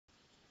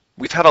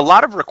We've had a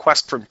lot of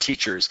requests from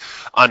teachers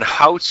on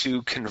how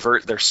to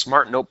convert their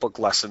Smart Notebook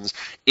lessons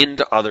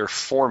into other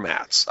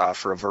formats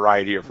for a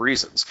variety of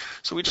reasons.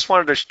 So we just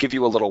wanted to give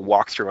you a little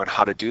walkthrough on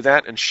how to do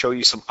that and show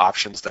you some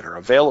options that are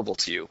available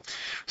to you.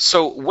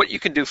 So what you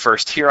can do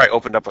first, here I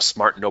opened up a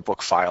Smart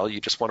Notebook file.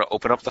 You just want to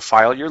open up the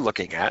file you're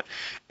looking at,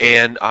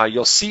 and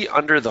you'll see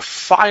under the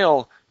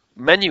File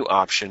menu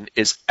option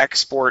is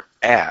Export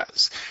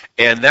As,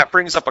 and that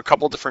brings up a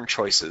couple different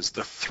choices.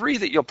 The three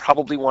that you'll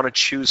probably want to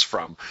choose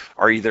from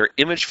are either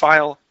image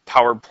file,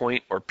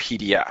 PowerPoint, or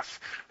PDF.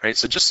 Right?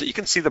 So just so you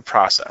can see the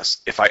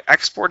process, if I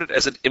export it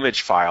as an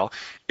image file,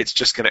 it's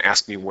just going to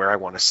ask me where I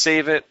want to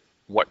save it,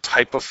 what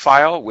type of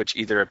file, which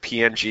either a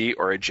PNG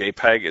or a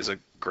JPEG is a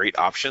great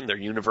option. They're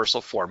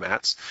universal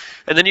formats.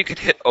 And then you can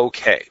hit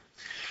OK.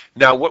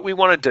 Now what we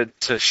wanted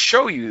to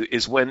show you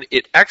is when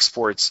it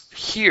exports,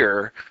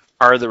 here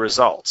are the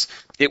results.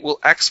 It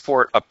will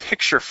export a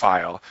picture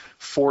file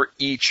for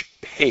each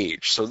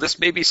page. So this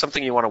may be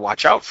something you want to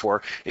watch out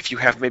for. If you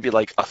have maybe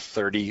like a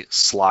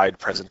 30-slide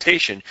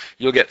presentation,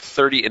 you'll get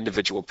 30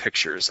 individual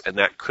pictures, and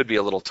that could be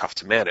a little tough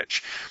to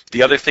manage.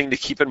 The other thing to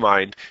keep in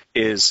mind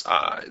is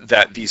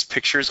that these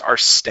pictures are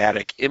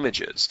static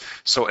images.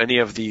 So any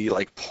of the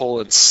like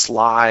pull and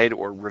slide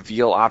or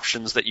reveal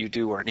options that you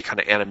do, or any kind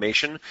of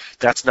animation,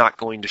 that's not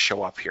going to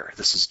show up here.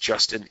 This is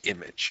just an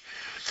image.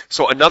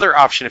 So another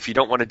option, if you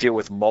don't want to deal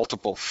with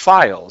multiple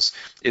files,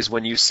 is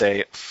when you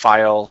say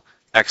File,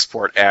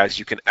 Export As,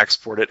 you can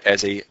export it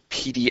as a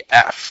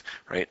PDF,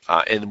 right?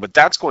 And what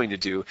that's going to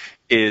do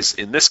is,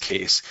 in this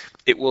case,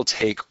 it will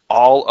take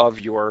all of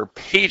your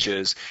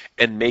pages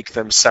and make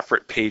them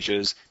separate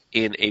pages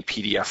in a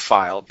PDF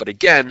file. But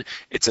again,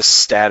 it's a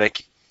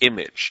static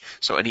image,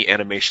 so any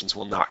animations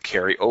will not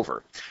carry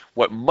over.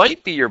 What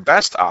might be your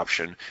best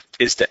option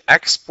is to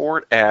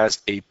export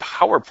as a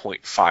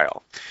PowerPoint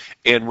file.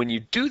 And when you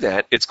do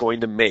that, it's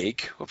going to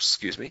make,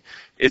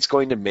 it's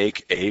going to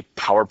make a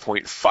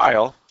PowerPoint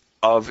file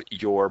of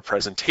your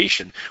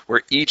presentation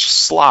where each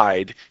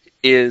slide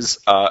is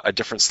a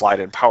different slide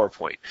in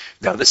PowerPoint.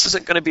 Now, this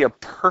isn't going to be a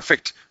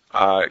perfect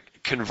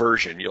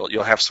conversion.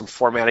 You'll have some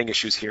formatting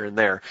issues here and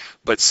there,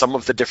 but some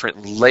of the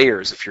different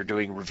layers, if you're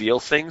doing reveal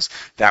things,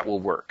 that will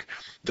work.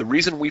 The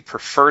reason we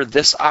prefer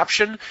this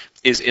option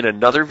is in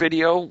another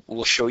video,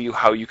 we'll show you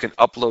how you can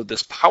upload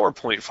this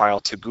PowerPoint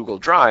file to Google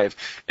Drive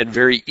and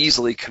very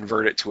easily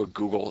convert it to a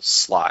Google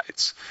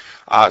Slides.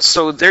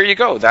 So there you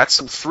go. That's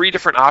some 3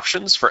 different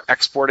options for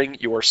exporting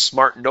your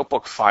Smart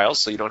Notebook files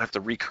so you don't have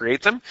to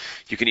recreate them.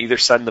 You can either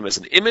send them as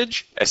an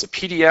image, as a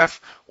PDF,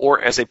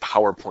 or as a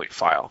PowerPoint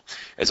file.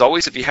 As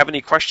always, if you have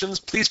any questions,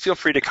 please feel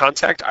free to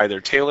contact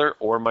either Taylor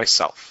or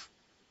myself.